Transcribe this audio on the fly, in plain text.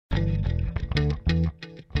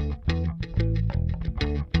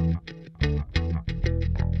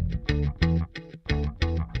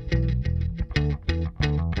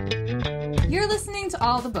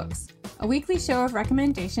All the Books, a weekly show of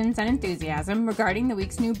recommendations and enthusiasm regarding the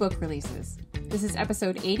week's new book releases. This is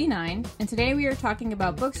episode 89, and today we are talking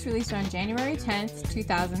about books released on January 10th,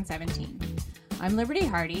 2017. I'm Liberty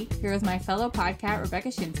Hardy, here with my fellow podcat Rebecca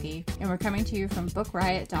Shinsky, and we're coming to you from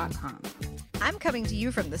BookRiot.com. I'm coming to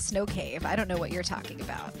you from the snow cave. I don't know what you're talking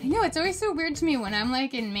about. I know, it's always so weird to me when I'm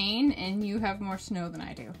like in Maine and you have more snow than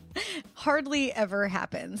I do. Hardly ever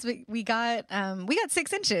happens. We got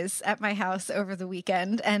 6 inches at my house over the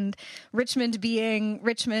weekend, and Richmond being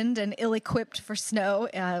Richmond and ill-equipped for snow,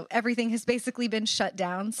 everything has basically been shut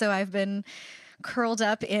down. So I've been curled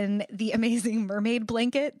up in the amazing mermaid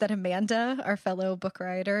blanket that Amanda, our fellow book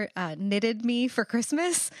writer, knitted me for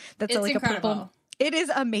Christmas. That's It's like incredible. a purple. It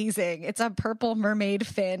is amazing. It's a purple mermaid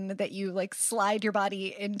fin that you like slide your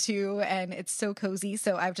body into, and it's so cozy.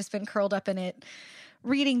 So I've just been curled up in it,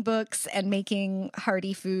 reading books and making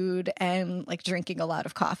hearty food and like drinking a lot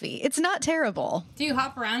of coffee. It's not terrible. Do you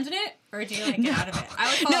hop around in it, or do you like get out of it? I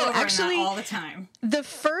would fall over in that all the time. The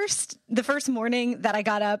first morning that I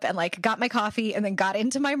got up and like got my coffee and then got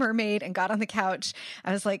into my mermaid and got on the couch,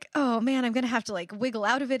 I was like, oh man, I'm going to have to like wiggle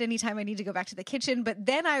out of it anytime I need to go back to the kitchen. But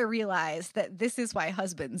then I realized that this is why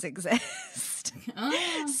husbands exist.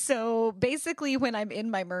 Oh. So basically when I'm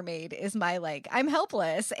in my mermaid is my like, I'm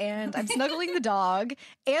helpless and I'm snuggling the dog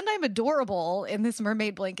and I'm adorable in this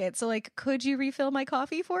mermaid blanket. So like, could you refill my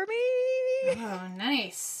coffee for me? Oh,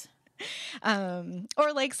 nice.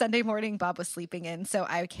 Or like Sunday morning, Bob was sleeping in, so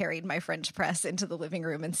I carried my French press into the living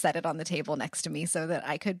room and set it on the table next to me so that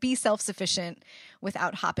I could be self-sufficient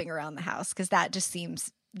without hopping around the house, because that just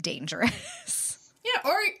seems dangerous.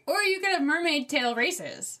 Yeah, or you could have mermaid tail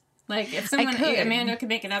races. Like if Amanda could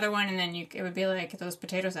make another one, and then it would be like those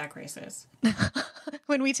potato sack races.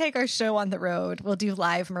 When we take our show on the road, we'll do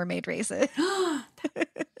live mermaid races.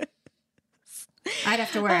 I'd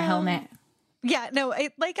have to wear a helmet. Yeah, no,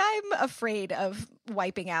 I'm afraid of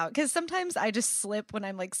wiping out because sometimes I just slip when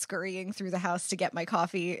I'm like scurrying through the house to get my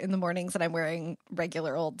coffee in the mornings and I'm wearing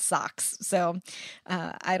regular old socks. So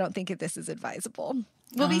I don't think this is advisable.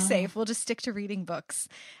 We'll be safe. We'll just stick to reading books.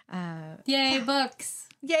 Yay, books.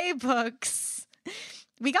 Yay, books.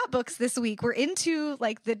 We got books this week. We're into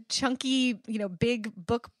like the chunky, big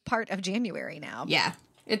book part of January now. Yeah,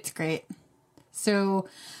 it's great. So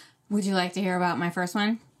would you like to hear about my first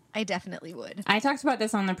one? I definitely would. I talked about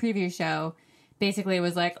this on the preview show. Basically, it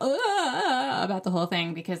was like, about the whole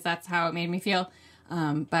thing because that's how it made me feel.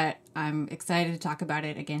 But I'm excited to talk about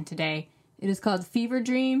it again today. It is called Fever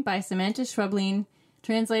Dream by Samantha Schweblin,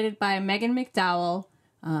 translated by Megan McDowell.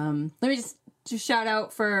 Let me just shout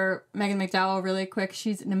out for Megan McDowell really quick.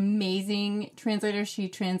 She's an amazing translator. She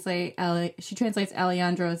translates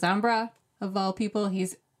Alejandro Zambra, of all people.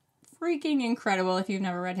 He's freaking incredible if you've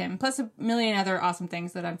never read him, plus a million other awesome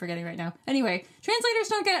things that I'm forgetting right now. Anyway, translators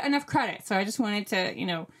don't get enough credit, so I just wanted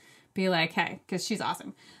to, be like, hey, because she's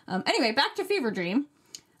awesome. Anyway, back to Fever Dream.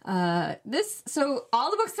 So all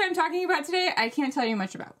the books that I'm talking about today, I can't tell you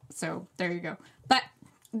much about, so there you go. But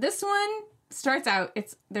this one starts out,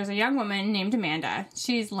 there's a young woman named Amanda.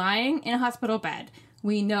 She's lying in a hospital bed.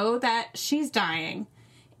 We know that she's dying,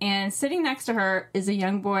 and sitting next to her is a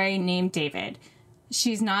young boy named David.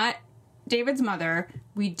 She's not David's mother.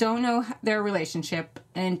 We don't know their relationship.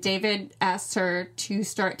 And David asks her to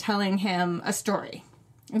start telling him a story.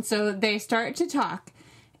 And so they start to talk.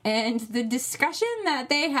 And the discussion that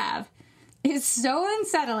they have is so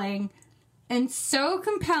unsettling and so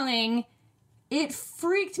compelling. It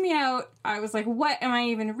freaked me out. I was like, what am I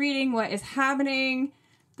even reading? What is happening?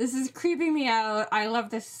 This is creeping me out. I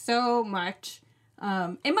love this so much.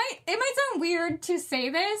 It might sound weird to say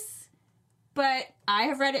this, but I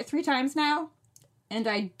have read it 3 times now, and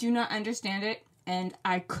I do not understand it, and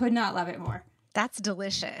I could not love it more. That's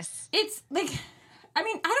delicious. It's like, I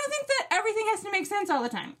don't think that everything has to make sense all the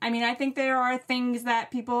time. I think there are things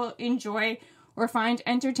that people enjoy or find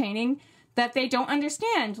entertaining that they don't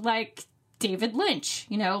understand, like David Lynch,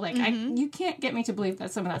 you can't get me to believe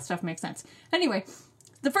that some of that stuff makes sense. Anyway,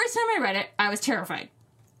 the first time I read it, I was terrified.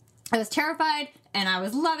 And I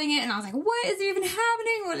was loving it, and I was like, what is even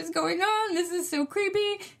happening? What is going on? This is so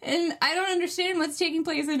creepy, and I don't understand what's taking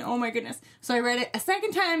place, and oh my goodness. So I read it a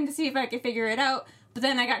second time to see if I could figure it out, but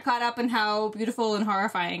then I got caught up in how beautiful and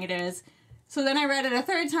horrifying it is. So then I read it a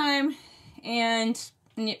third time, and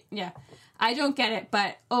yeah, I don't get it,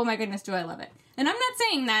 but oh my goodness, do I love it. And I'm not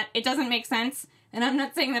saying that it doesn't make sense, and I'm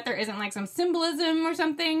not saying that there isn't like some symbolism or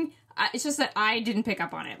something. It's just that I didn't pick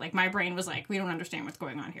up on it. Like, my brain was like, we don't understand what's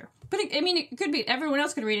going on here. But, it could be, everyone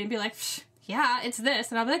else could read it and be like, yeah, it's this.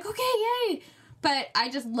 And I'll be like, okay, yay. but I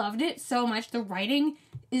just loved it so much. The writing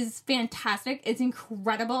is fantastic. It's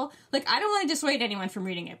incredible. Like, I don't want to dissuade anyone from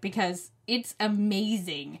reading it because it's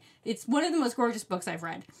amazing. It's one of the most gorgeous books I've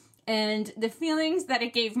read. And the feelings that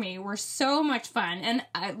it gave me were so much fun. And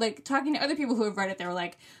I, like, talking to other people who have read it, they were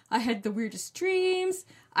like, I had the weirdest dreams.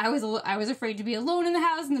 I was afraid to be alone in the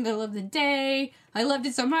house in the middle of the day. I loved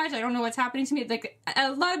it so much. I don't know what's happening to me. Like,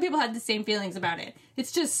 a lot of people had the same feelings about it.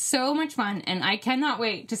 It's just so much fun, and I cannot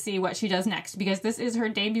wait to see what she does next, because this is her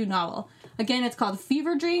debut novel. Again, it's called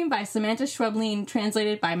Fever Dream by Samantha Schweblin,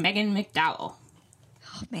 translated by Megan McDowell.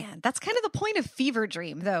 Oh, man. That's kind of the point of Fever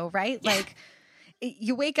Dream, though, right? Yeah. Like,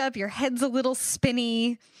 you wake up, your head's a little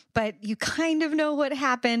spinny, but you kind of know what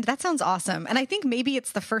happened. That sounds awesome. And I think maybe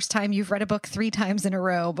it's the first time you've read a book 3 times in a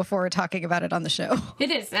row before talking about it on the show.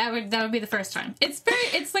 It is. That would be the first time. It's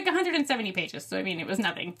like 170 pages. So, I mean, it was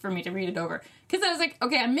nothing for me to read it over. Because I was like,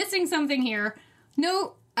 okay, I'm missing something here.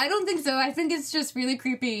 No, I don't think so. I think it's just really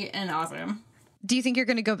creepy and awesome. Do you think you're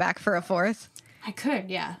going to go back for a 4th? I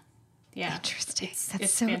could, yeah. Yeah. Interesting. That's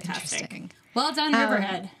it's so fantastic. interesting. Well done,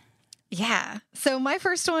 Riverhead. Yeah. So my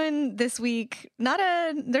first one this week,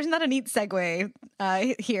 there's not a neat segue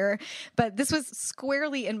here, but this was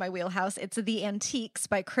squarely in my wheelhouse. It's The Antiques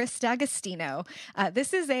by Chris D'Agostino.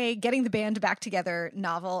 This is a getting the band back together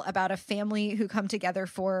novel about a family who come together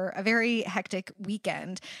for a very hectic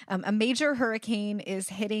weekend. A major hurricane is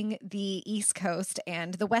hitting the East Coast,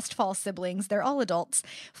 and the Westfall siblings, they're all adults,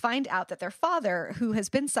 find out that their father, who has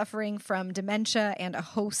been suffering from dementia and a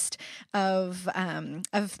host of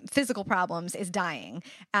physical problems, is dying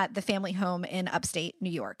at the family home in upstate New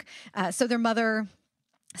York. So their mother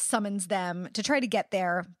summons them to try to get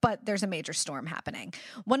there, but there's a major storm happening.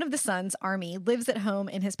 One of the sons, Army, lives at home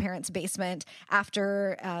in his parents' basement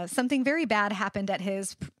after something very bad happened at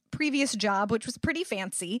his previous job, which was pretty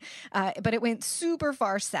fancy, but it went super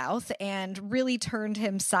far south and really turned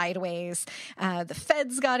him sideways. The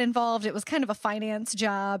feds got involved. It was kind of a finance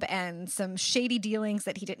job, and some shady dealings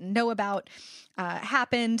that he didn't know about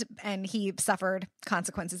happened, and he suffered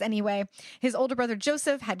consequences anyway. His older brother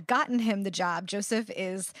Joseph had gotten him the job. Joseph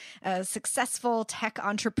is a successful tech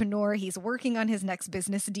entrepreneur. He's working on his next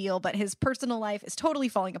business deal, but his personal life is totally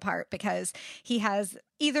falling apart because he has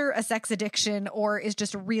either a sex addiction or is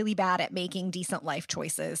just really bad at making decent life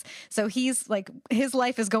choices. So he's like, his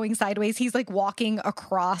life is going sideways. He's like walking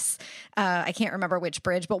across, I can't remember which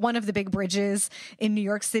bridge, but one of the big bridges in New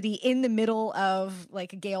York City in the middle of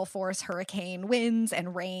like gale force hurricane winds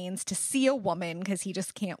and rains to see a woman because he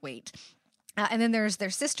just can't wait. And then there's their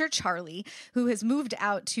sister, Charlie, who has moved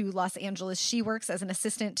out to Los Angeles. She works as an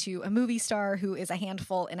assistant to a movie star who is a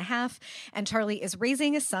handful and a half. And Charlie is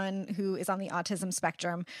raising a son who is on the autism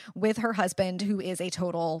spectrum with her husband, who is a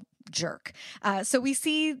total jerk. So we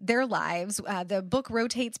see their lives. The book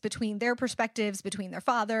rotates between their perspectives, between their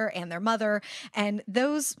father and their mother. And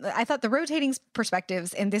those, I thought the rotating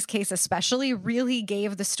perspectives in this case especially really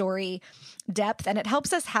gave the story depth. And it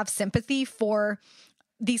helps us have sympathy for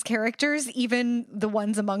these characters, even the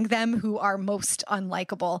ones among them who are most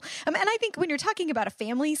unlikable. And I think when you're talking about a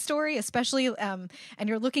family story, especially, and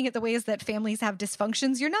you're looking at the ways that families have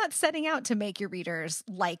dysfunctions, you're not setting out to make your readers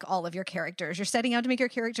like all of your characters. You're setting out to make your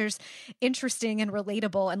characters interesting and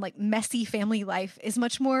relatable, and like messy family life is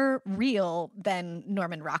much more real than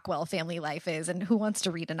Norman Rockwell family life is. And who wants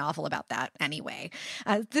to read a novel about that anyway?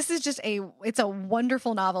 This is just it's a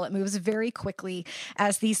wonderful novel. It moves very quickly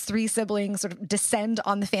as these 3 siblings sort of descend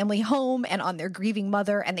on the family home and on their grieving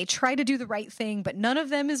mother, and they try to do the right thing, but none of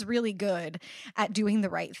them is really good at doing the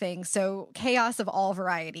right thing. So chaos of all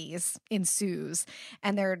varieties ensues,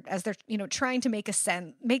 and they're trying to make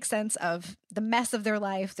sense of the mess of their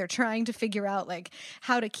life. They're trying to figure out like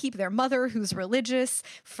how to keep their mother, who's religious,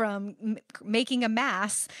 from making a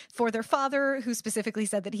mass for their father, who specifically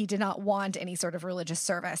said that he did not want any sort of religious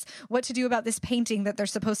service. What to do about this painting that they're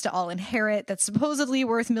supposed to all inherit, that's supposedly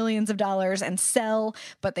worth millions of dollars and sell,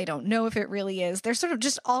 but they don't know if it really is. There's sort of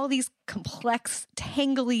just all these complex,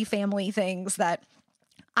 tangly family things that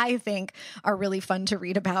I think are really fun to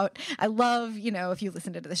read about. I love, if you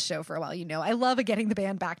listened to this show for a while, I love a getting the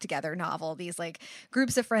band back together novel. These like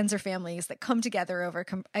groups of friends or families that come together over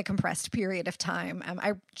a compressed period of time.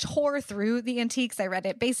 I tore through The Antiques. I read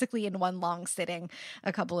it basically in one long sitting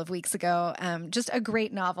a couple of weeks ago. Just a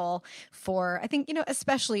great novel for, I think,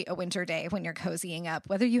 especially a winter day when you're cozying up,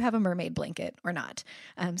 whether you have a mermaid blanket or not.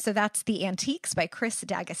 So that's The Antiques by Chris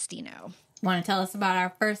D'Agostino. Want to tell us about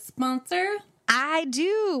our first sponsor? I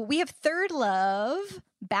do. We have Third Love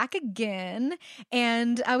back again,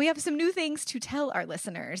 and we have some new things to tell our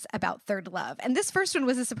listeners about Third Love. And this first one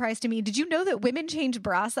was a surprise to me. Did you know that women change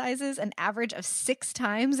bra sizes an average of 6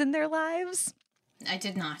 times in their lives? I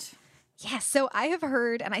did not. Yes. So I have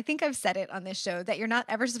heard, and I think I've said it on this show, that you're not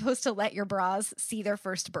ever supposed to let your bras see their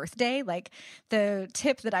first birthday. Like the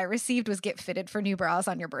tip that I received was get fitted for new bras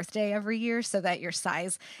on your birthday every year so that your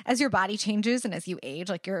size, as your body changes and as you age,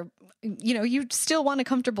 like you still want a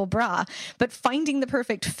comfortable bra, but finding the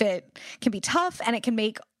perfect fit can be tough, and it can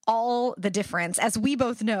make all the difference, as we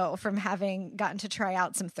both know from having gotten to try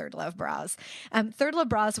out some Third Love bras. Third Love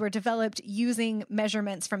bras were developed using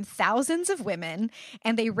measurements from thousands of women,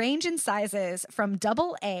 and they range in sizes from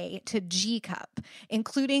AA to G cup,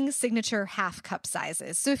 including signature half cup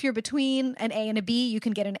sizes. So if you're between an A and a B, you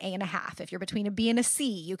can get an A and a half. If you're between a B and a C,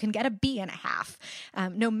 you can get a B and a half.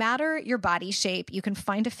 No matter your body shape, you can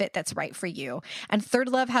find a fit that's right for you. And Third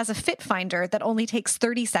Love has a fit finder that only takes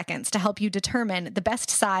 30 seconds to help you determine the best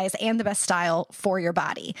size and the best style for your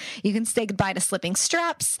body. You can say goodbye to slipping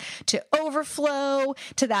straps, to overflow,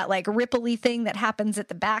 to that like ripply thing that happens at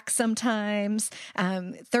the back sometimes.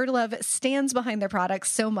 Third Love stands behind their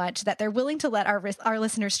products so much that they're willing to let our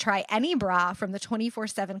listeners try any bra from the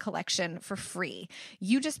 24/7 collection for free.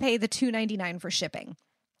 You just pay the $2.99 for shipping.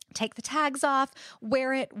 Take the tags off,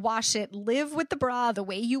 wear it, wash it, live with the bra the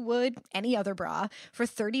way you would any other bra for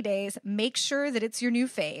 30 days. Make sure that it's your new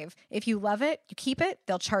fave. If you love it, you keep it.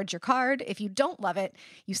 They'll charge your card. If you don't love it,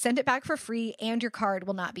 you send it back for free and your card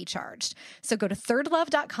will not be charged. So go to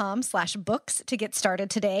thirdlove.com/books to get started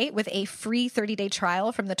today with a free 30-day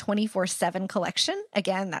trial from the 24/7 collection.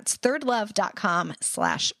 Again, that's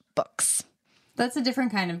thirdlove.com/books. That's a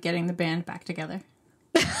different kind of getting the band back together.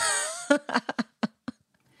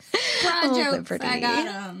 Jokes. Liberty. I got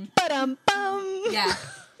them. Ba-dum-bum. Yeah.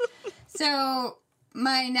 So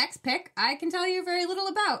my next pick, I can tell you very little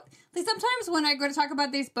about. Like sometimes when I go to talk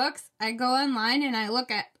about these books, I go online and I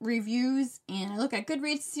look at reviews and I look at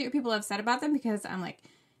Goodreads to see what people have said about them, because I'm like,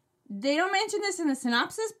 they don't mention this in the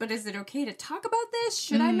synopsis, but is it okay to talk about this?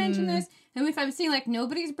 Should I mention this? And if I'm seeing like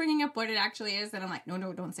nobody's bringing up what it actually is, then I'm like,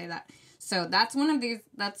 no, don't say that. So that's one of these,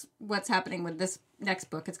 that's what's happening with this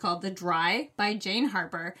next book. It's called The Dry by Jane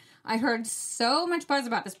Harper. I heard so much buzz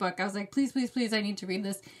about this book. I was like, please, I need to read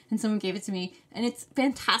this. And someone gave it to me. And it's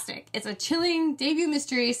fantastic. It's a chilling debut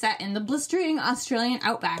mystery set in the blistering Australian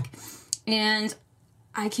outback. And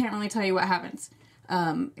I can't really tell you what happens,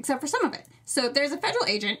 except for some of it. So there's a federal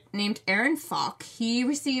agent named Aaron Falk. He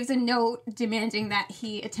receives a note demanding that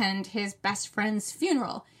he attend his best friend's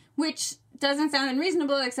funeral, which doesn't sound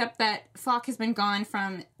unreasonable, except that Falk has been gone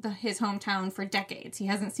from his hometown for decades. He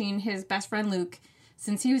hasn't seen his best friend Luke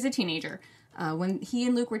since he was a teenager. When he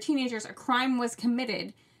and Luke were teenagers, a crime was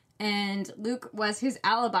committed, and Luke was his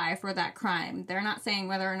alibi for that crime. They're not saying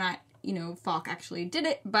whether or not, Falk actually did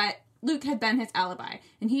it, but Luke had been his alibi,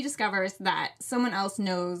 and he discovers that someone else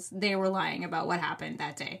knows they were lying about what happened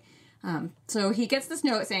that day. So he gets this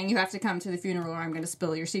note saying, you have to come to the funeral or I'm going to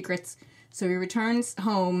spill your secrets. So he returns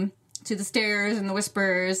home to the stares and the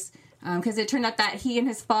whispers, because it turned out that he and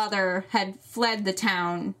his father had fled the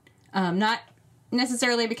town, not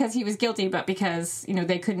necessarily because he was guilty, but because,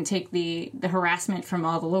 they couldn't take the harassment from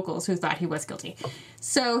all the locals who thought he was guilty.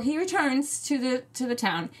 So he returns to the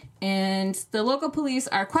town, and the local police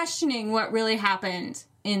are questioning what really happened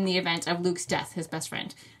in the event of Luke's death, his best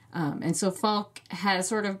friend. And so Falk has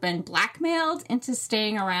sort of been blackmailed into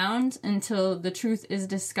staying around until the truth is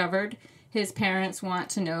discovered. His parents want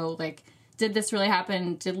to know, did this really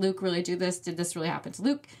happen? Did Luke really do this? Did this really happen to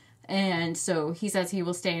Luke? And so he says he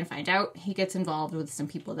will stay and find out. He gets involved with some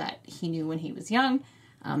people that he knew when he was young.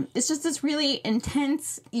 It's just this really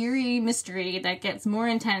intense, eerie mystery that gets more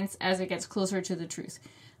intense as it gets closer to the truth.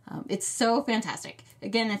 It's so fantastic.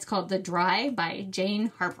 Again, it's called The Dry by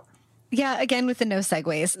Jane Harper. Yeah, again with the no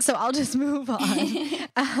segues. So I'll just move on.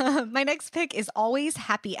 My next pick is Always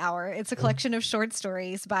Happy Hour. It's a collection of short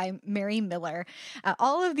stories by Mary Miller.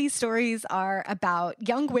 All of these stories are about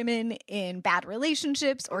young women in bad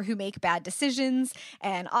relationships or who make bad decisions.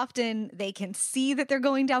 And often they can see that they're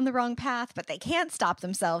going down the wrong path, but they can't stop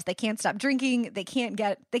themselves. They can't stop drinking. They can't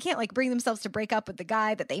bring themselves to break up with the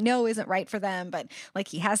guy that they know isn't right for them, but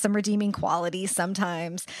he has some redeeming qualities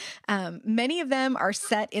sometimes. Many of them are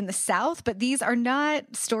set in the South, but these are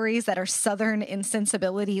not stories that are Southern in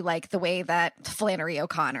sensibility like the way that Flannery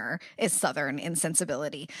O'Connor is Southern in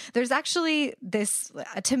sensibility. There's actually this,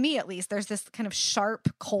 to me at least, there's this kind of sharp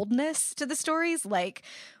coldness to the stories.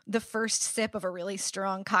 the first sip of a really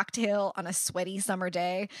strong cocktail on a sweaty summer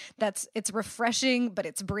day. It's refreshing, but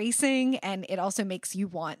it's bracing, and it also makes you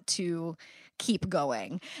want to keep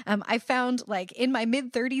going. I found, like, in my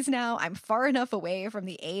mid-30s now, I'm far enough away from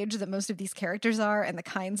the age that most of these characters are and the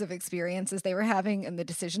kinds of experiences they were having and the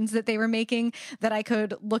decisions that they were making that I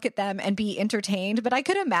could look at them and be entertained. But I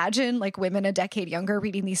could imagine, like, women a decade younger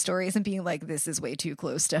reading these stories and being like, this is way too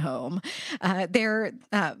close to home. They're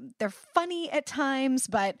funny at times,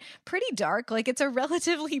 but pretty dark. Like, it's a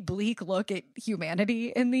relatively bleak look at humanity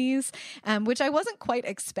in these, which I wasn't quite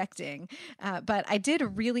expecting. But I did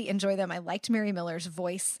really enjoy them. I liked Mary Miller's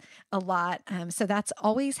voice a lot. So that's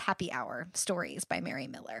always Happy Hour stories by Mary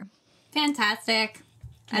Miller. Fantastic.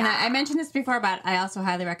 Yeah. And I mentioned this before, but I also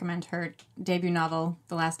highly recommend her debut novel,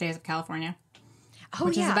 The Last Days of California. Oh,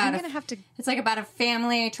 yeah. I'm going to have to... It's like about a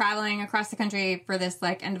family traveling across the country for this,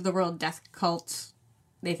 like, end of the world death cult.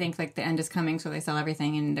 They think, like, the end is coming, so they sell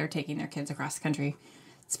everything, and they're taking their kids across the country.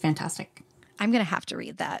 It's fantastic. I'm going to have to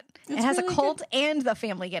read that. It has really a cult good. And the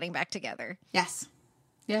family getting back together. Yes.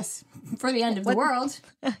 Yes, for the end of the world.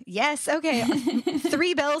 Yes, okay.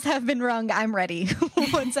 3 bells have been rung. I'm ready.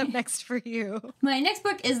 What's up next for you? My next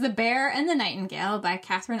book is The Bear and the Nightingale by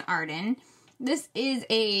Katherine Arden. This is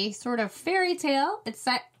a sort of fairy tale. It's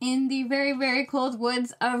set in the very, very cold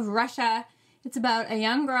woods of Russia. It's about a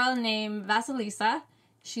young girl named Vasilisa.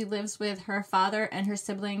 She lives with her father and her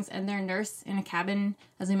siblings and their nurse in a cabin,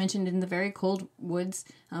 as I mentioned, in the very cold woods.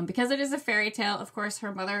 Because it is a fairy tale, of course,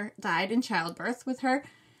 her mother died in childbirth with her.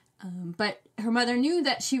 But her mother knew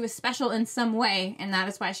that she was special in some way, and that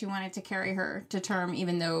is why she wanted to carry her to term,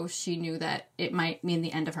 even though she knew that it might mean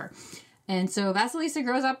the end of her. And so Vasilisa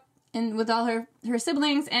grows up with all her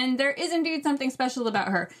siblings, and there is indeed something special about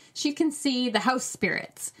her. She can see the house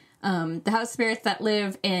spirits. The house spirits that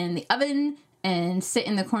live in the oven and sit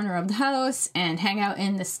in the corner of the house and hang out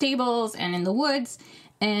in the stables and in the woods.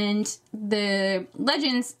 And the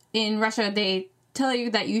legends in Russia, they tell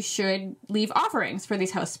you that you should leave offerings for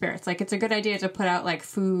these house spirits. Like, it's a good idea to put out, like,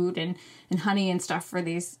 food and honey and stuff for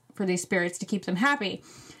these spirits to keep them happy.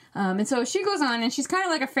 And so she goes on, and she's kind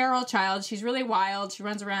of like a feral child. She's really wild. She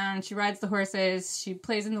runs around. She rides the horses. She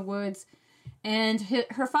plays in the woods. And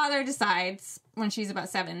her father decides, when she's about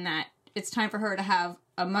 7, that it's time for her to have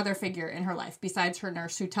a mother figure in her life, besides her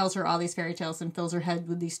nurse, who tells her all these fairy tales and fills her head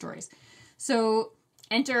with these stories. So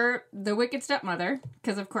enter the wicked stepmother,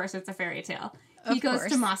 because, of course, it's a fairy tale. He goes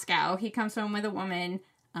to Moscow. He comes home with a woman.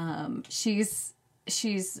 She's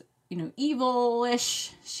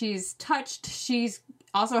evil-ish. She's touched. She's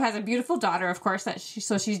also has a beautiful daughter, of course.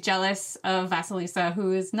 So she's jealous of Vasilisa,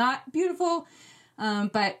 who is not beautiful,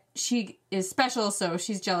 but she is special. So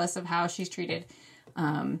she's jealous of how she's treated.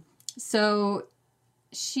 So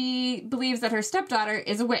she believes that her stepdaughter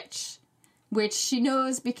is a witch, which she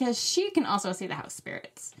knows because she can also see the house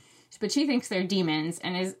spirits. But she thinks they're demons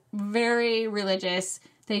and is very religious.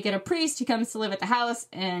 They get a priest who comes to live at the house,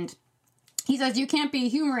 and he says, you can't be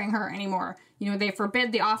humoring her anymore. They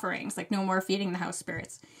forbid the offerings, like no more feeding the house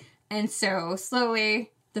spirits. And so slowly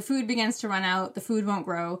the food begins to run out. The food won't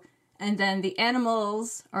grow. And then the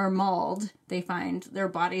animals are mauled. They find their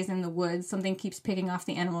bodies in the woods. Something keeps picking off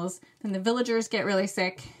the animals. Then the villagers get really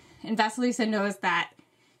sick. And Vasilisa knows that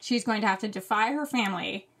she's going to have to defy her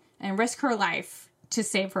family and risk her life to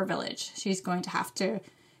save her village. She's going to have to,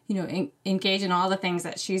 engage in all the things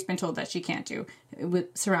that she's been told that she can't do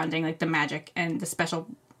with surrounding, like, the magic and the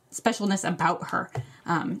specialness about her.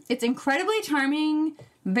 It's incredibly charming,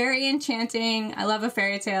 very enchanting. I love a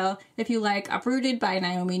fairy tale. If you like Uprooted by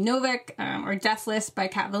Naomi Novik or Deathless by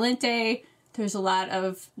Kat Valente, there's a lot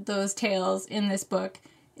of those tales in this book.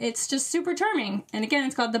 It's just super charming. And again,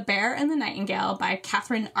 it's called The Bear and the Nightingale by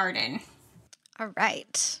Katherine Arden. All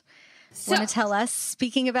right. So, want to tell us,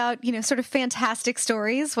 speaking about, sort of fantastic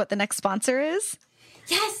stories, what the next sponsor is?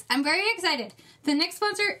 Yes, I'm very excited. The next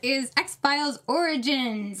sponsor is X-Files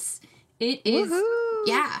Origins. It is, woohoo!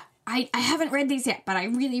 Yeah, I haven't read these yet, but I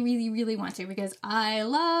really, really, really want to because I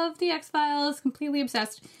love the X-Files, completely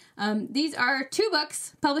obsessed. These are 2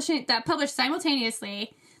 books published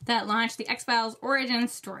simultaneously that launched the X-Files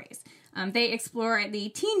Origins stories. They explore the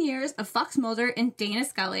teen years of Fox Mulder and Dana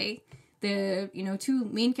Scully, the 2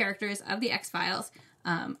 main characters of the X-Files.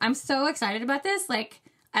 I'm so excited about this. Like,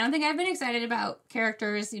 I don't think I've been excited about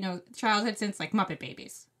characters, childhood since, like, Muppet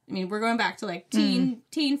Babies. I mean, we're going back to, like,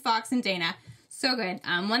 teen Fox and Dana. So good.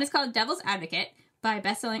 One is called Devil's Advocate by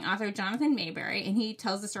best-selling author Jonathan Mayberry, and he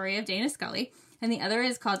tells the story of Dana Scully. And the other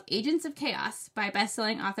is called Agents of Chaos by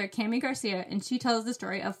best-selling author Cami Garcia, and she tells the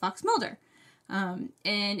story of Fox Mulder. And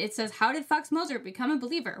it says, how did Fox Mulder become a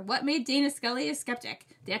believer? What made Dana Scully a skeptic?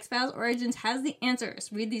 The X-Files Origins has the answers.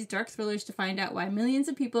 Read these dark thrillers to find out why millions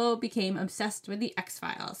of people became obsessed with the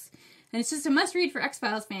X-Files. And it's just a must-read for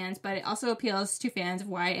X-Files fans, but it also appeals to fans of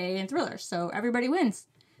YA and thrillers, so everybody wins.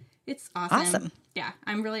 It's awesome. Yeah,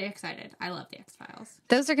 I'm really excited. I love the X-Files.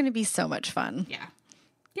 Those are going to be so much fun. Yeah.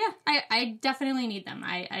 Yeah, I definitely need them.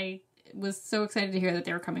 I was so excited to hear that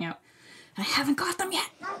they were coming out. And I haven't got them yet.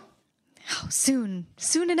 Oh, soon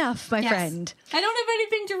enough, my friend. I don't have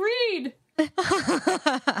anything to read.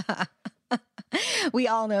 We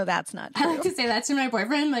all know that's not true. I like to say that to my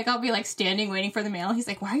boyfriend. Like, I'll be like standing waiting for the mail. He's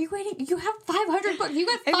like, why are you waiting? You have 500 books. You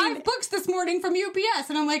got five books this morning from UPS.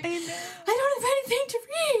 And I'm like, I don't have anything to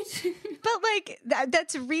read. But like,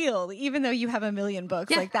 that's real. Even though you have a million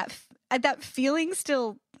books, like that feeling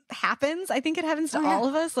still happens. I think it happens to all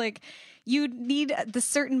of us. Like, you need the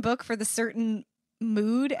certain book for the certain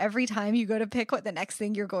mood every time you go to pick what the next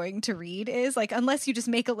thing you're going to read is. Like, unless you just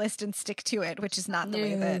make a list and stick to it, which is not the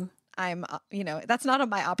way that I'm, that's not on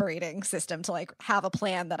my operating system to like have a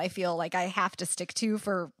plan that I feel like I have to stick to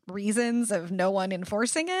for reasons of no one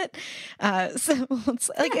enforcing it. So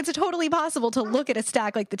it's totally possible to look at a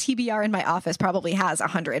stack, like the TBR in my office probably has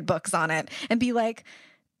 100 books on it, and be like,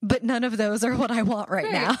 but none of those are what I want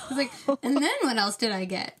right now. It's like, and then what else did I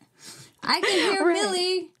get? I can hear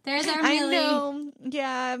Millie. There's our Millie. I know.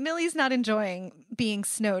 Yeah, Millie's not enjoying being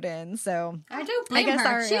snowed in, so I don't blame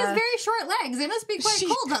her. She has very short legs. It must be quite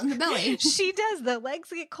cold on the belly. She does. The legs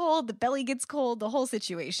get cold. The belly gets cold. The whole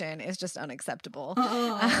situation is just unacceptable.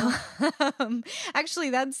 Actually,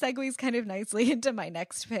 that segues kind of nicely into my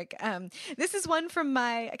next pick. This is one from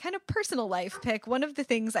my kind of personal life pick. One of the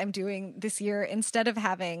things I'm doing this year, instead of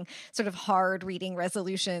having sort of hard reading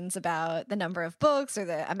resolutions about the number of books or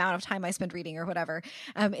the amount of time I spend reading or whatever,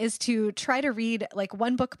 is to try to read like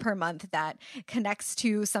one book per month that connects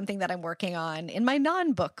to something that I'm working on in my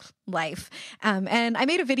non-book life. And I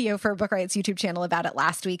made a video for Book Riot's YouTube channel about it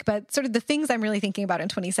last week, but sort of the things I'm really thinking about in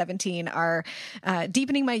 2017 are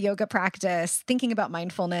deepening my yoga practice, thinking about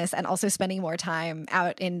mindfulness, and also spending more time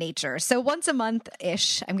out in nature. So once a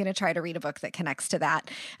month-ish, I'm going to try to read a book that connects to that.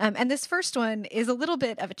 And this first one is a little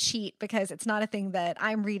bit of a cheat because it's not a thing that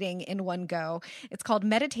I'm reading in one go. It's called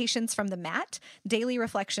Meditations from the Mat, Daily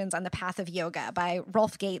Reflections on the Path of Yoga by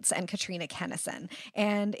Rolf Gates and Katrina Kennison.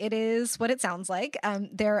 And it is what it sounds like.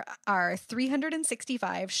 There are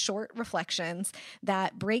 365 short reflections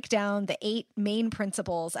that break down the 8 main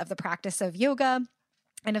principles of the practice of yoga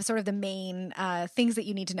and of sort of the main things that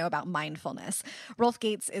you need to know about mindfulness. Rolf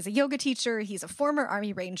Gates is a yoga teacher. He's a former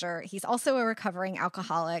Army Ranger. He's also a recovering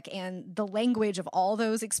alcoholic. And the language of all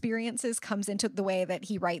those experiences comes into the way that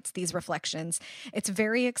he writes these reflections. It's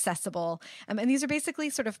very accessible. And these are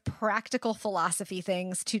basically sort of practical philosophy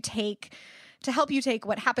things to help you take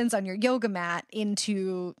what happens on your yoga mat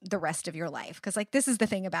into the rest of your life. Because like, this is the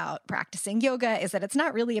thing about practicing yoga, is that it's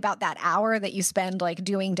not really about that hour that you spend like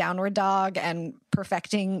doing downward dog and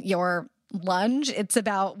perfecting your lunge. It's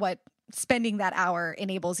about what spending that hour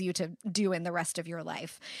enables you to do in the rest of your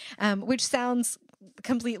life, which sounds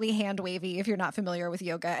completely hand wavy if you're not familiar with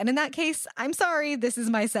yoga. And in that case, I'm sorry, this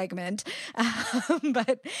is my segment.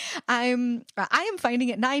 But I am finding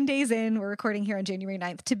it 9 days in, we're recording here on January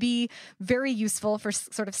 9th, to be very useful for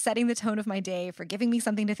sort of setting the tone of my day, for giving me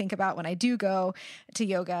something to think about when I do go to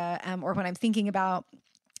yoga, or when I'm thinking about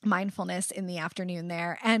mindfulness in the afternoon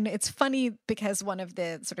there. And it's funny because one of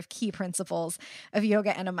the sort of key principles of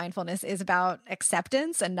yoga and of mindfulness is about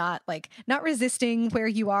acceptance and not resisting where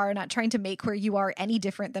you are, not trying to make where you are any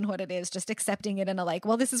different than what it is, just accepting it in a like,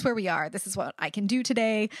 well, this is where we are. This is what I can do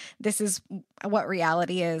today. This is what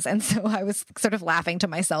reality is. And so I was sort of laughing to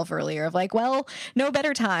myself earlier of like, well, no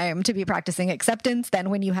better time to be practicing acceptance than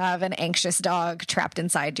when you have an anxious dog trapped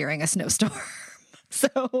inside during a snowstorm.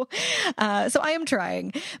 So I am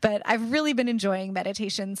trying, but I've really been enjoying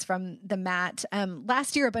Meditations from the Mat.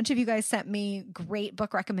 Last year, a bunch of you guys sent me great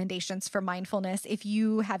book recommendations for mindfulness. If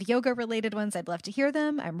you have yoga related ones, I'd love to hear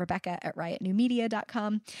them. I'm Rebecca at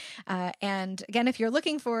riotnewmedia.com. And again, if you're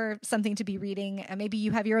looking for something to be reading, maybe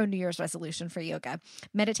you have your own New Year's resolution for yoga.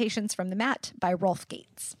 Meditations from the Mat by Rolf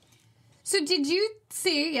Gates. So did you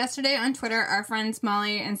see yesterday on Twitter, our friends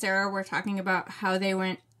Molly and Sarah were talking about how they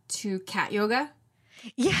went to cat yoga?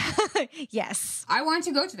 Yeah. Yes. I want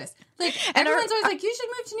to go to this. Like, And everyone's always like, you should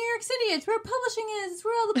move to New York City. It's where publishing is. It's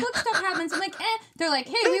where all the book stuff happens. I'm like, eh. They're like,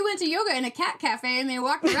 hey, we went to yoga in a cat cafe and they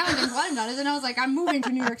walked around and climbed on it. And I was like, I'm moving to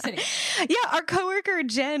New York City. Yeah, our coworker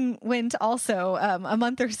Jen went also a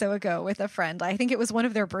month or so ago with a friend. I think it was one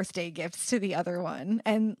of their birthday gifts to the other one.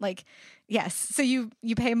 And like, yes, so you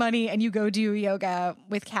pay money and you go do yoga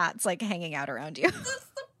with cats like hanging out around you. That's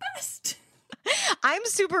the best. I'm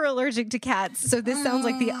super allergic to cats, so this sounds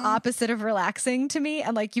like the opposite of relaxing to me.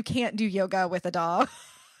 And like, you can't do yoga with a dog.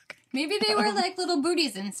 Maybe they wear like little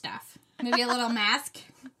booties and stuff. Maybe a little mask.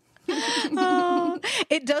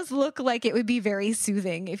 It does look like it would be very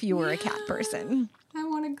soothing if you were a cat person. I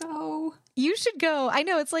want to go. You should go. I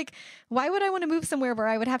know, it's like, why would I want to move somewhere where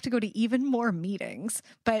I would have to go to even more meetings?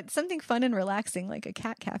 But something fun and relaxing like a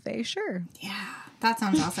cat cafe, sure. Yeah, that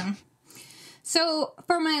sounds awesome. So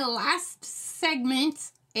for my last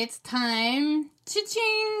segment, it's time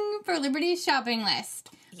cha-ching for Liberty's shopping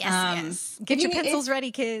list. Yes. Get your pencils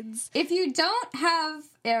ready, kids. If you don't have,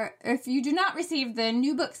 or if you do not receive the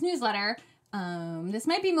New Books newsletter, this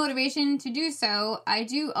might be motivation to do so. I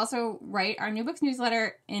do also write our New Books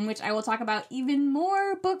newsletter in which I will talk about even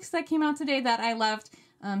more books that came out today that I loved.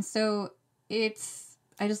 So it's,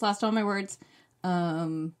 I just lost all my words.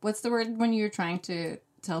 What's the word when you're trying to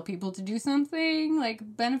tell people to do something, like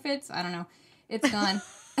benefits? I don't know. It's gone.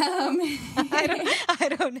 I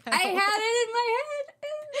don't know. I had it in my head.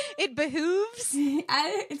 It behooves.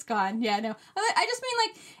 It's gone. Yeah, no. I just mean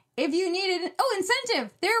like if you needed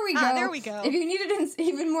incentive. There we go. There we go. If you needed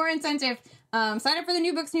even more incentive, sign up for the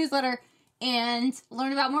New Books newsletter and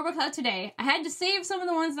learn about more books out today. I had to save some of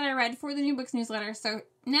the ones that I read for the New Books newsletter, so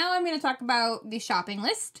now I'm going to talk about the shopping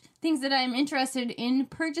list, things that I'm interested in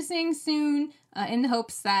purchasing soon, in the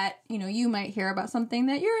hopes that, you might hear about something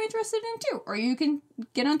that you're interested in too. Or you can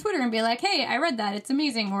get on Twitter and be like, hey, I read that, it's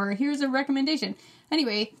amazing, or here's a recommendation.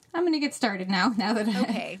 Anyway, I'm going to get started now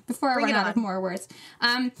that before I run out of more words.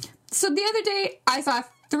 So the other day, I saw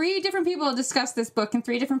 3 different people discuss this book in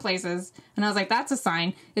 3 different places, and I was like, that's a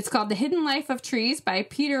sign. It's called The Hidden Life of Trees by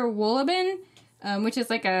Peter Wohlleben, which is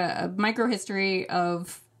like a microhistory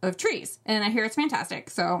of trees, and I hear it's fantastic,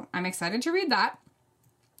 so I'm excited to read that.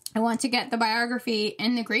 I want to get the biography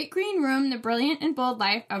In the Great Green Room, The Brilliant and Bold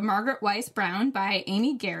Life of Margaret Wise Brown by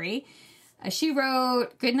Amy Gary. She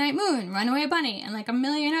wrote Goodnight Moon, Runaway Bunny, and like a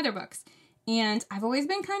million other books. And I've always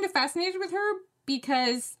been kind of fascinated with her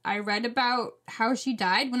because I read about how she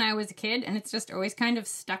died when I was a kid, and it's just always kind of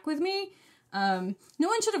stuck with me. No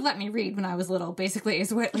one should have let me read when I was little, basically,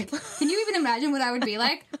 is what, like, can you even imagine what I would be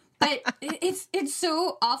like? But it's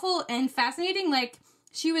so awful and fascinating. Like,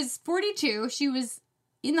 she was 42, she was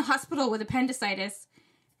in the hospital with appendicitis,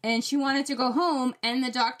 and she wanted to go home, and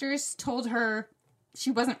the doctors told her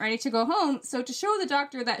she wasn't ready to go home. So to show the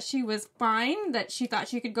doctor that she was fine, that she thought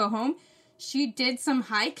she could go home, she did some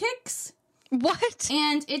high kicks. What?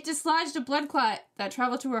 And it dislodged a blood clot that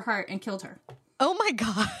traveled to her heart and killed her. Oh my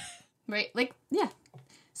God. Right? Like, yeah.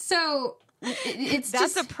 So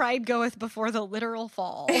That's a pride goeth before the literal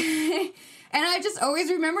fall. And I just always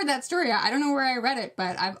remembered that story. I don't know where I read it,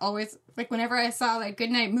 but I've always, like, whenever I saw, like,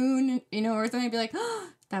 Goodnight Moon, or something, I'd be like, oh,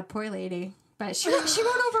 that poor lady. But she wrote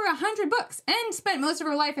over 100 books and spent most of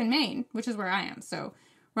her life in Maine, which is where I am. So,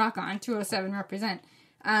 rock on, 207 represent.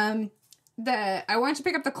 I want to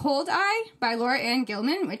pick up The Cold Eye by Laura Ann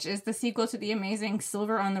Gilman, which is the sequel to the amazing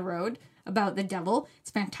Silver on the Road about the devil.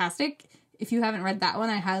 It's fantastic. If you haven't read that one,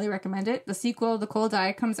 I highly recommend it. The sequel, The Cold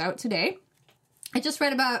Eye, comes out today. I just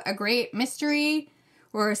read about a great mystery,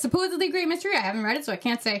 or supposedly great mystery, I haven't read it, so I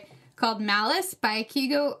can't say, called Malice by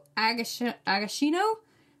Kigo Agashino,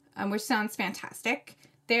 which sounds fantastic.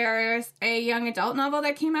 There's a young adult novel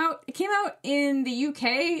that came out. It came out in the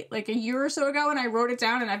UK like a year or so ago, and I wrote it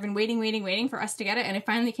down, and I've been waiting for us to get it, and it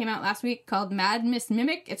finally came out last week, called Mad Miss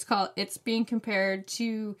Mimic. It's being compared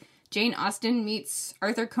to Jane Austen meets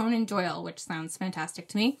Arthur Conan Doyle, which sounds fantastic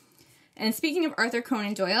to me. And speaking of Arthur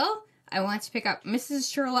Conan Doyle, I want to pick up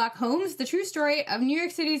Mrs. Sherlock Holmes, the true story of New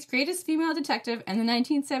York City's greatest female detective and the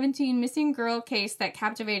 1917 missing girl case that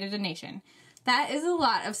captivated a nation. That is a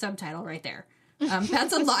lot of subtitle right there.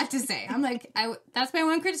 That's a lot to say. I'm like, that's my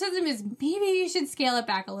one criticism is maybe you should scale it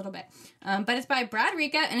back a little bit. But it's by Brad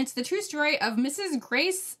Ricca, and it's the true story of Mrs.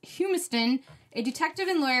 Grace Humiston, a detective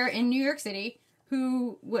and lawyer in New York City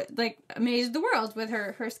who amazed the world with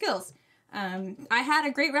her skills. I had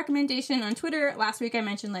a great recommendation on Twitter last week. I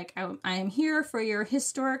mentioned I am here for your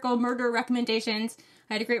historical murder recommendations.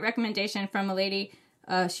 I had a great recommendation from a lady.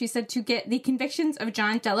 She said to get The Convictions of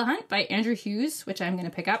John Delahunt by Andrew Hughes, which I'm going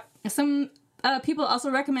to pick up. Some people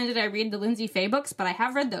also recommended I read the Lindsay Fay books, but I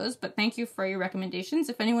have read those. But thank you for your recommendations.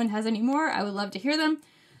 If anyone has any more, I would love to hear them.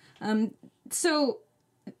 So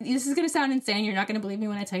this is going to sound insane. You're not going to believe me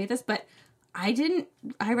when I tell you this, but I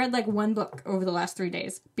read like one book over the last 3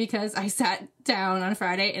 days because I sat down on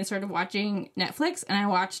Friday and started watching Netflix, and I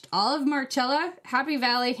watched all of Marcella, Happy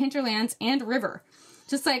Valley, Hinterlands, and River.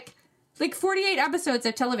 Just like 48 episodes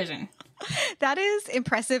of television. That is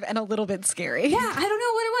impressive and a little bit scary. Yeah, I don't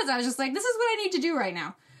know what it was. I was just like, this is what I need to do right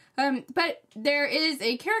now. But there is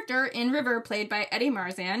a character in River played by Eddie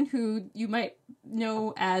Marzan, who you might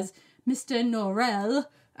know as Mr. Norrell.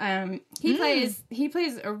 He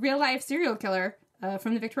plays a real life serial killer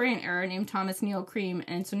from the Victorian era named Thomas Neil Cream,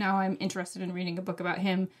 and so now I'm interested in reading a book about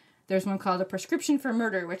him. There's one called A Prescription for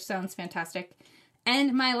Murder, which sounds fantastic.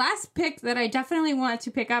 And my last pick that I definitely want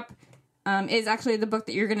to pick up is actually the book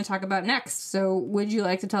that you're going to talk about next. So would you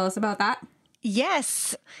like to tell us about that?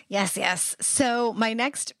 Yes. So my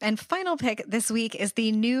next and final pick this week is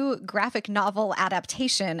the new graphic novel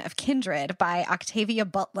adaptation of Kindred by Octavia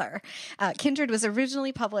Butler. Kindred was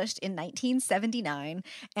originally published in 1979,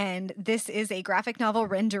 and this is a graphic novel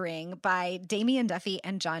rendering by Damian Duffy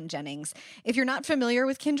and John Jennings. If you're not familiar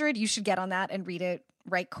with Kindred, you should get on that and read it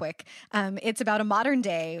right quick. It's about a modern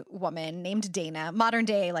day woman named Dana, modern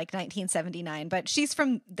day, like 1979, but she's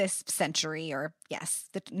from this century, or yes,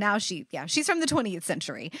 she's from the 20th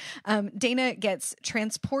century. Dana gets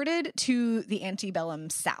transported to the antebellum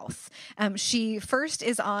South. She first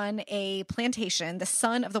is on a plantation. The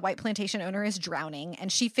son of the white plantation owner is drowning,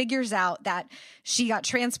 and she figures out that she got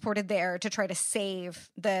transported there to try to save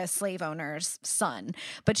the slave owner's son.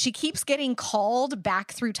 But she keeps getting called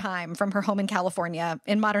back through time from her home in California,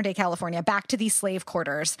 in modern day California, back to these slave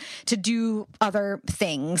quarters to do other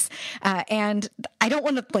things. And I don't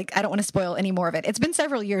want to spoil any more of it. It's been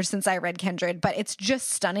several years since I read Kindred, but it's just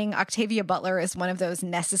stunning. Octavia Butler is one of those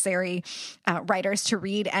necessary writers to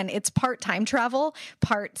read, and it's part time travel,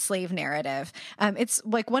 part slave narrative. It's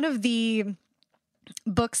like one of the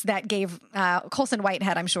books that gave Colson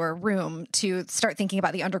Whitehead, I'm sure, room to start thinking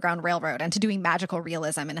about the Underground Railroad and to doing magical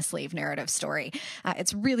realism in a slave narrative story.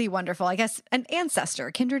 It's really wonderful. I guess an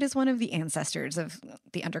ancestor. Kindred is one of the ancestors of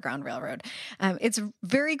the Underground Railroad. It's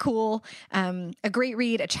very cool, a great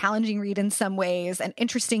read, a challenging read in some ways, an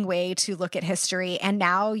interesting way to look at history, and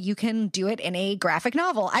now you can do it in a graphic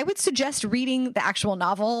novel. I would suggest reading the actual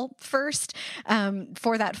novel first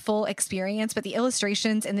for that full experience, but the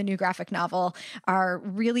illustrations in the new graphic novel are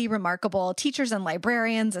really remarkable. Teachers and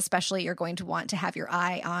librarians, especially, you're going to want to have your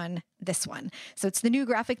eye on this one. So it's the new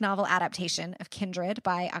graphic novel adaptation of Kindred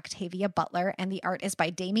by Octavia Butler, and the art is by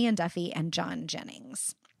Damian Duffy and John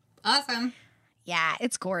Jennings. Awesome. Yeah,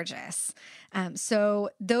 it's gorgeous. So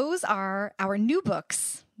those are our new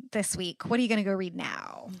books this week. What are you going to go read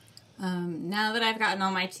now? Now that I've gotten all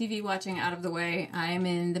my TV watching out of the way, I'm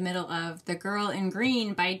in the middle of The Girl in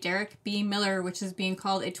Green by Derek B. Miller, which is being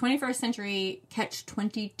called a 21st century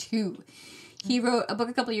Catch-22. He wrote a book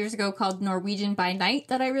a couple years ago called Norwegian by Night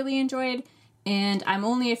that I really enjoyed, and I'm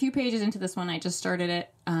only a few pages into this one. I just started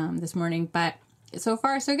it this morning, but so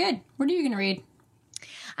far so good. What are you going to read?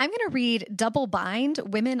 I'm going to read Double Bind,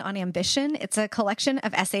 Women on Ambition. It's a collection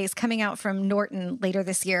of essays coming out from Norton later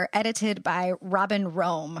this year, edited by Robin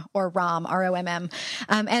Romm, or Rom, R-O-M-M.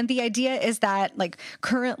 And the idea is that, like,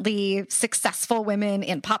 currently successful women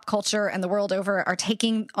in pop culture and the world over are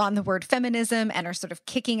taking on the word feminism and are sort of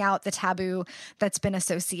kicking out the taboo that's been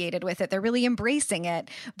associated with it. They're really embracing it,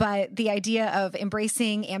 but the idea of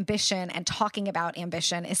embracing ambition and talking about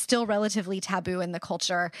ambition is still relatively taboo in the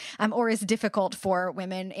culture, or is difficult for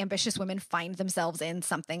women. Ambitious women find themselves in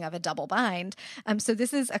something of a double bind. So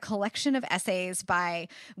this is a collection of essays by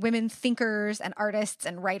women thinkers and artists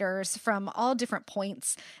and writers from all different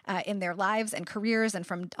points in their lives and careers, and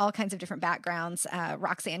from all kinds of different backgrounds.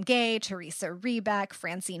 Roxane Gay, Teresa Rebeck,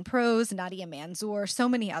 Francine Prose, Nadia Manzoor, so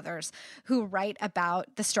many others who write about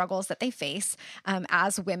the struggles that they face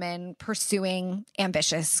as women pursuing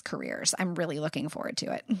ambitious careers. I'm really looking forward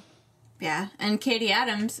to it. Yeah, and Katie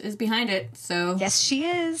Adams is behind it, so... Yes, she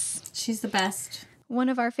is. She's the best. One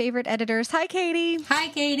of our favorite editors. Hi, Katie. Hi,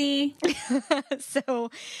 Katie.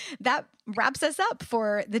 So that wraps us up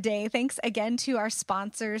for the day. Thanks again to our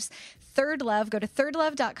sponsors, Third Love. Go to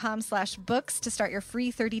thirdlove.com/books to start your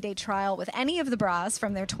free 30-day trial with any of the bras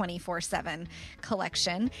from their 24/7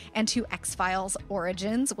 collection. And to X-Files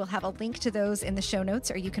Origins. We'll have a link to those in the show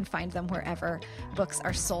notes, or you can find them wherever books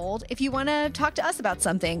are sold. If you want to talk to us about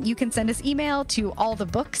something, you can send us email to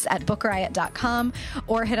allthebooks@bookriot.com,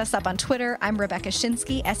 or hit us up on Twitter. I'm Rebecca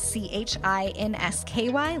Schinsky,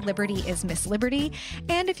 SCHINSKY. Liberty is Miss Liberty.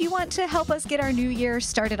 And if you want to help us get our new year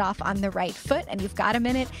started off on the right foot and you've got a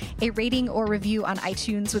minute, a rating or review on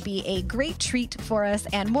iTunes would be a great treat for us.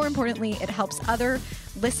 And more importantly, it helps other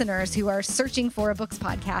listeners who are searching for a books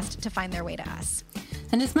podcast to find their way to us.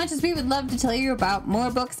 And as much as we would love to tell you about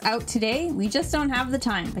more books out today, we just don't have the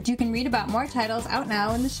time. But you can read about more titles out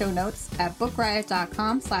now in the show notes at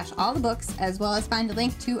bookriot.com/allthebooks, as well as find a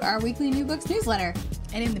link to our weekly new books newsletter.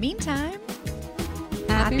 And in the meantime,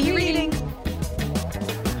 happy reading.